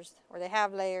layers, or they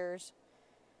have layers.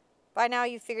 By now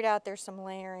you've figured out there's some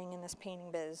layering in this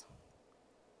painting biz.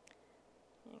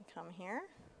 And come here.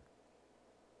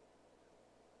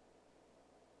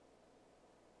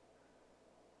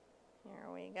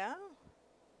 Here we go.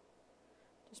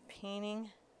 Just painting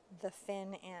the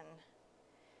fin in.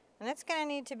 And it's going to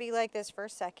need to be like this for a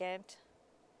second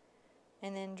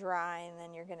and then dry, and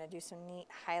then you're going to do some neat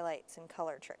highlights and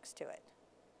color tricks to it.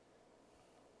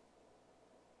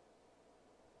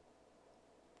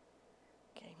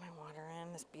 Getting my water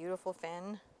in, this beautiful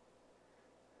fin.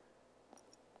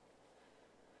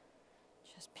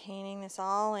 Just painting this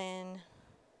all in.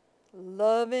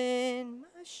 Loving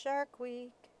my Shark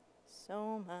Week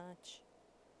so much.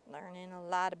 Learning a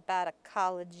lot about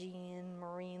ecology and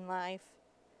marine life.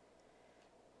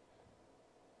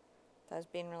 If I was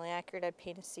being really accurate, I'd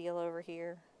paint a seal over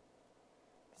here.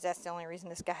 Because that's the only reason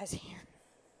this guy's here.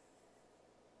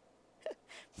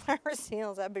 If I were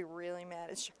seals, I'd be really mad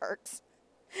at sharks.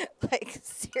 Like,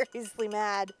 seriously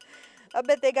mad. I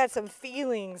bet they got some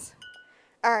feelings.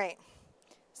 Alright,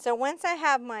 so once I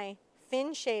have my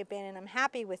fin shape in and I'm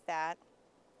happy with that,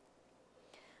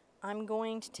 I'm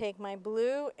going to take my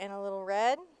blue and a little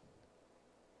red.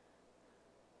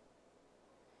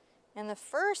 And the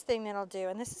first thing that I'll do,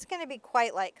 and this is going to be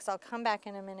quite light because I'll come back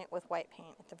in a minute with white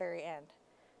paint at the very end.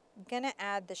 I'm going to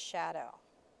add the shadow.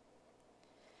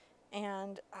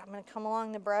 And I'm going to come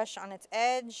along the brush on its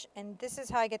edge, and this is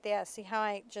how I get the S. See how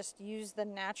I just use the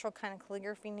natural kind of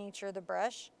calligraphy nature of the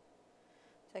brush?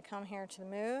 So I come here to the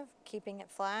move, keeping it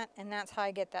flat, and that's how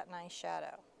I get that nice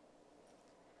shadow.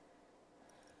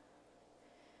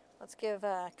 Let's give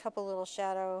a couple little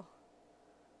shadow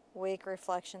wake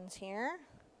reflections here.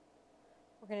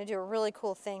 We're going to do a really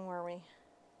cool thing where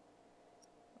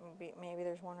maybe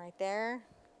there's one right there.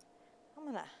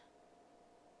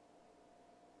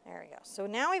 There we go. So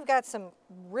now we've got some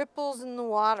ripples in the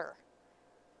water.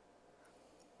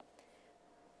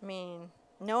 I mean,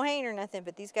 no hate or nothing,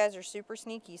 but these guys are super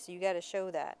sneaky, so you got to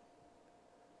show that.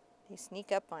 They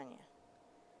sneak up on you.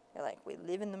 They're like, we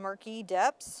live in the murky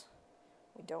depths.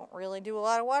 We don't really do a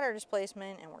lot of water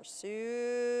displacement, and we're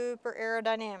super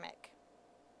aerodynamic.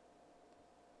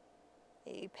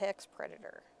 Apex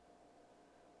predator.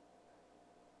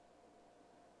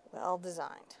 Well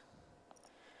designed.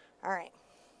 All right.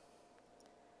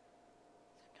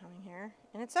 So coming here,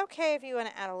 and it's okay if you want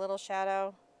to add a little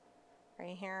shadow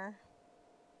right here.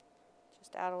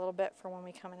 Just add a little bit for when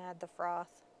we come and add the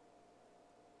froth.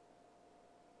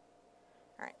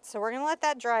 All right, so we're going to let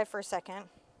that dry for a second.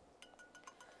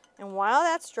 And while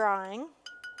that's drying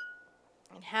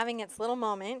and having its little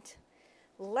moment,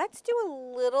 let's do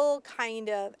a little kind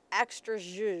of extra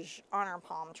zhuzh on our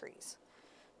palm trees.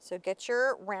 So get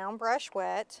your round brush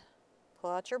wet,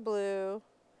 pull out your blue,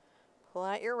 pull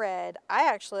out your red.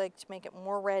 I actually like to make it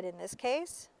more red in this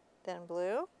case than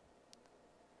blue.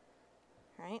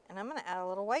 All right, and I'm going to add a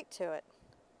little white to it.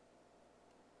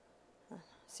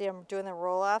 See, I'm doing the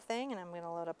roll off thing, and I'm going to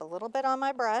load up a little bit on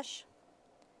my brush.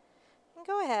 And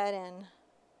go ahead and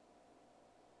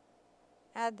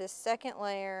add this second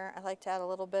layer. I like to add a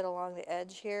little bit along the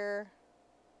edge here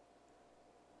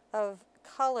of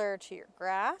color to your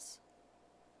grass.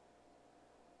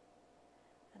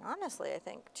 And honestly, I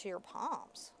think to your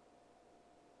palms.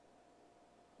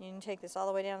 You can take this all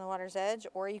the way down the water's edge,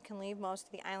 or you can leave most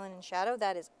of the island in shadow.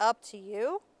 That is up to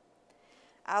you.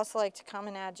 I also like to come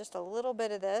and add just a little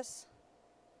bit of this.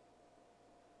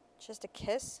 Just a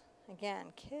kiss. Again,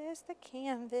 kiss the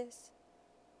canvas.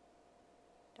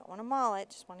 Don't want to maul it,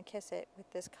 just want to kiss it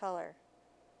with this color.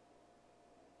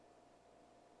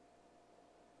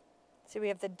 See, we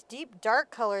have the deep dark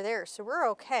color there, so we're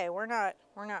okay. We're not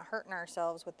hurting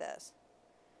ourselves with this.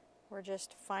 We're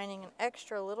just finding an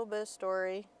extra little bit of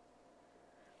story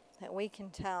that we can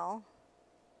tell.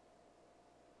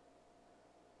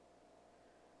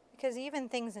 Because even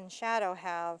things in shadow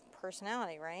have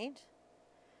personality, right?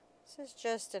 This is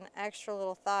just an extra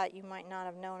little thought you might not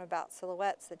have known about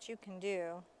silhouettes that you can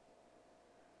do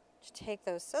to take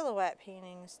those silhouette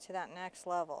paintings to that next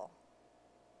level.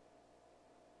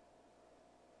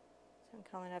 So I'm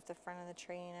coming up the front of the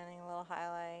tree and adding a little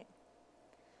highlight.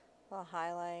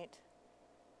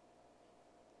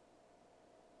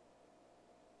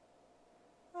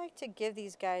 I like to give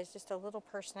these guys just a little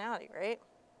personality, right?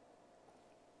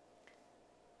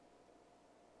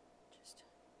 Just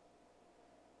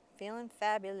feeling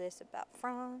fabulous about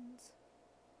fronds.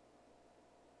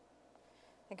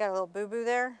 I got a little boo-boo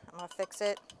there. I'm going to fix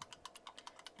it.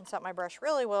 Rinse out my brush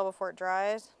really well before it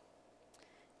dries.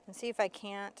 And see if I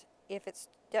can't,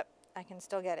 yep, I can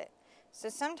still get it. So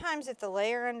sometimes if the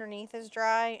layer underneath is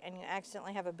dry and you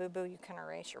accidentally have a boo-boo, you can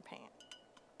erase your paint.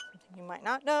 Something you might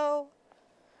not know.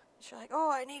 You're like, oh,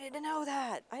 I needed to know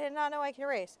that. I did not know I could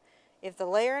erase. If the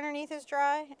layer underneath is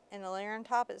dry and the layer on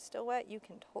top is still wet, you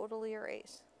can totally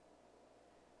erase.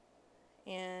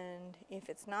 And if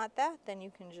it's not that, then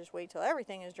you can just wait till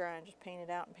everything is dry and just paint it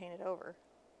out and paint it over.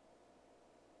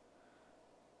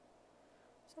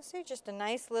 So see, just a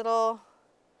nice little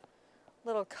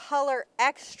color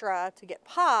extra to get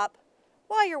pop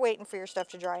while you're waiting for your stuff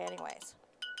to dry anyways.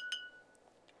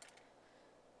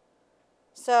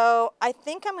 So I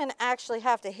think I'm gonna actually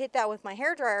have to hit that with my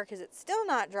hairdryer because it's still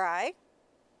not dry.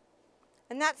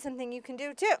 And that's something you can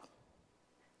do too.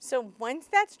 So once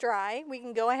that's dry, we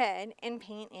can go ahead and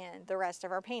paint in the rest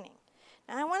of our painting.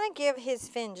 Now I wanna give his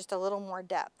fin just a little more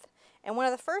depth. And one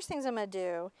of the first things I'm gonna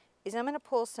do is I'm gonna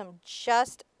pull some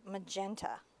just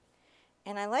magenta.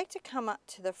 And I like to come up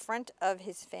to the front of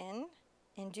his fin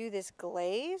and do this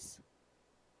glaze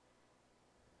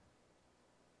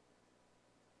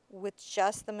with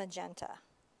just the magenta.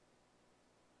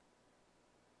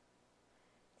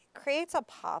 It creates a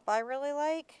pop I really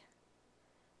like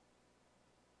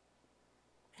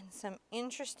and some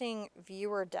interesting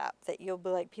viewer depth that you'll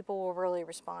be like, people will really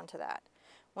respond to that.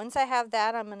 Once I have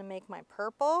that, I'm going to make my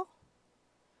purple,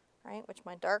 right, which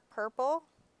my dark purple.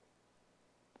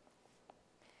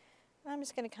 And I'm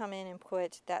just going to come in and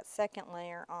put that second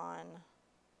layer on,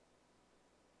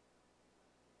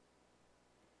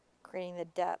 creating the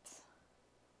depth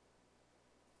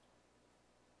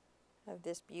of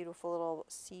this beautiful little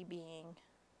sea being.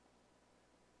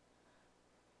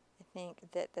 I think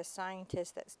that the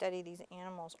scientists that study these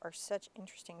animals are such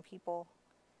interesting people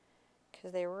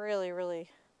because they really, really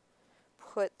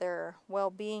put their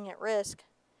well-being at risk.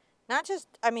 Not just,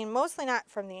 I mean, mostly not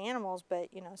from the animals,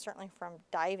 but, you know, certainly from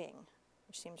diving,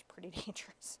 which seems pretty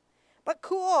dangerous. But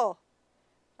cool!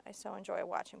 I so enjoy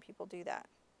watching people do that.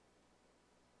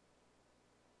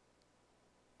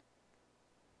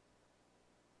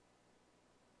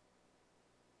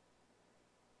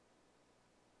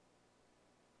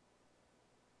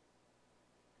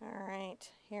 All right,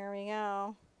 here we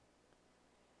go.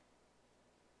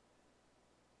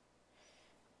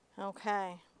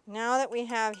 Okay, now that we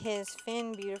have his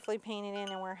fin beautifully painted in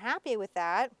and we're happy with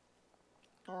that,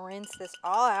 I'll rinse this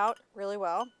all out really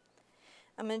well.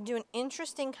 I'm going to do an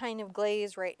interesting kind of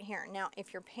glaze right here. Now,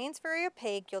 if your paint's very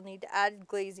opaque, you'll need to add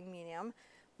glazing medium.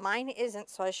 Mine isn't,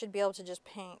 so I should be able to just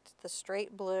paint the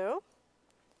straight blue.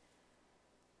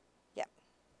 Yep.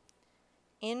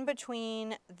 In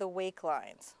between the wake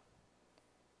lines.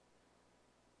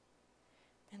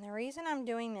 And the reason I'm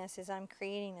doing this is I'm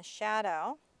creating the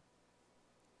shadow,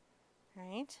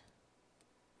 right,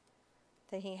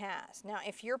 that he has. Now,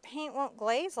 if your paint won't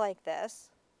glaze like this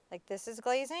is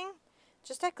glazing,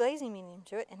 just add glazing medium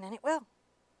to it and then it will.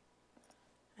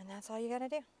 And that's all you gotta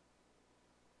do.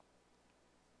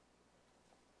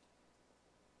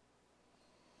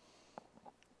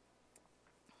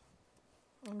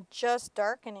 I'm just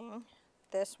darkening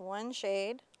this one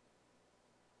shade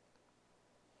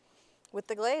with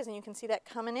the glaze, and you can see that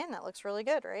coming in. That looks really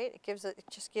good, right? It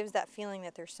just gives that feeling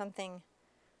that there's something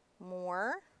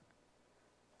more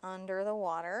under the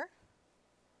water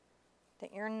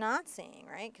that you're not seeing,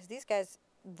 right? Because these guys,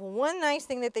 the one nice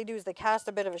thing that they do is they cast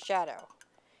a bit of a shadow.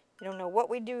 You don't know what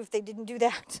we'd do if they didn't do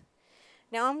that.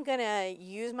 Now I'm gonna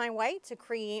use my white to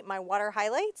create my water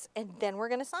highlights, and then we're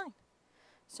gonna sign.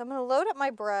 So I'm gonna load up my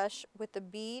brush with the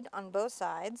bead on both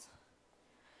sides.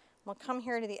 I'm gonna come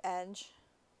here to the edge.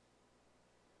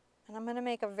 And I'm going to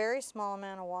make a very small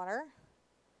amount of water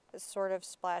that's sort of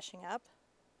splashing up.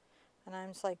 And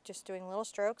I'm just doing little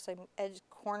strokes. I'm edge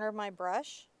corner of my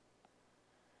brush.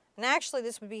 And actually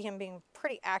this would be him being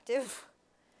pretty active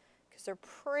because they're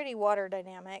pretty water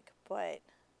dynamic, but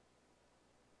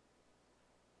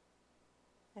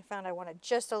I found I wanted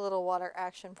just a little water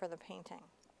action for the painting.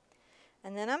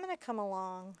 And then I'm going to come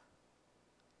along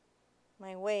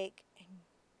my wake and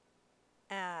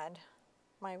add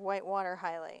my white water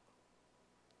highlight.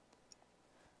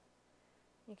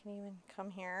 You can even come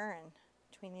here and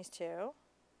between these two. What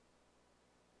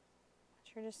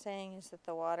you're just saying is that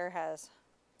the water has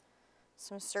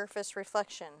some surface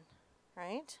reflection,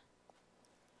 right?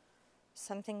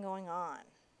 Something going on.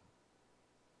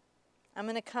 I'm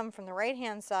going to come from the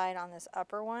right-hand side on this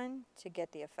upper one to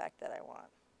get the effect that I want.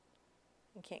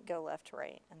 You can't go left to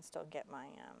right and still get my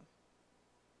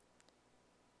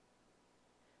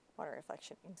water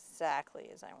reflection exactly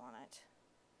as I want it.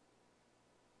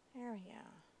 There we go.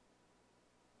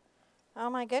 Oh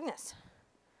my goodness.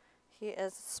 He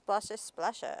is splashy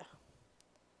splasher.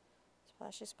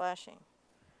 Splashy splashing.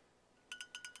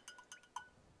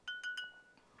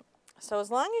 So as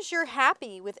long as you're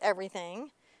happy with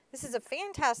everything, this is a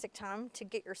fantastic time to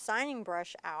get your signing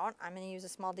brush out. I'm going to use a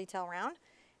small detail round.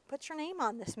 Put your name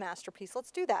on this masterpiece.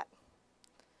 Let's do that.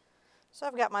 So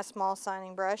I've got my small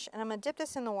signing brush and I'm going to dip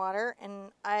this in the water,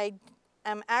 and I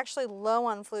am actually low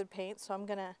on fluid paint, so I'm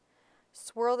going to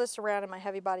swirl this around in my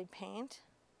heavy bodied paint,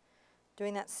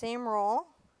 doing that same roll,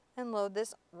 and load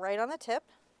this right on the tip.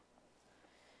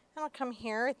 And I'll come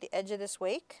here at the edge of this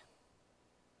wake,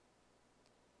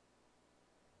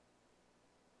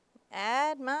 add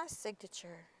add my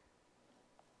signature.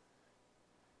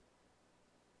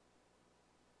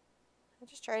 I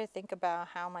just try to think about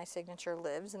how my signature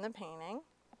lives in the painting.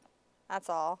 That's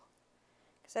all.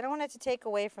 Because I don't want it to take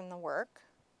away from the work.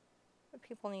 But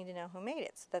people need to know who made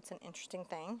it. So that's an interesting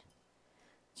thing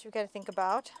that you've got to think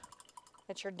about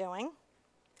that you're doing.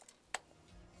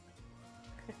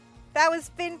 That was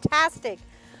fantastic.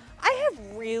 I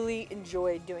have really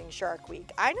enjoyed doing Shark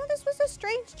Week. I know this was a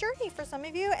strange journey for some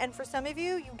of you, and for some of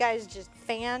you, you guys just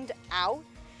fanned out.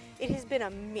 It has been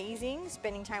amazing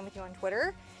spending time with you on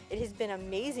Twitter. It has been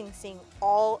amazing seeing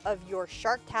all of your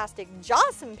Sharktastic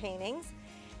Jawsome paintings,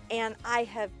 and I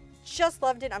have just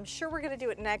loved it. I'm sure we're gonna do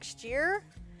it next year.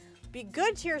 Be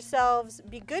good to yourselves,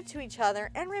 be good to each other,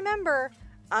 and remember,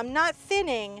 I'm not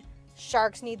finning,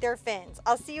 sharks need their fins.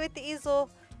 I'll see you at the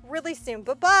easel really soon.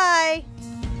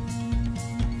 Bye-bye.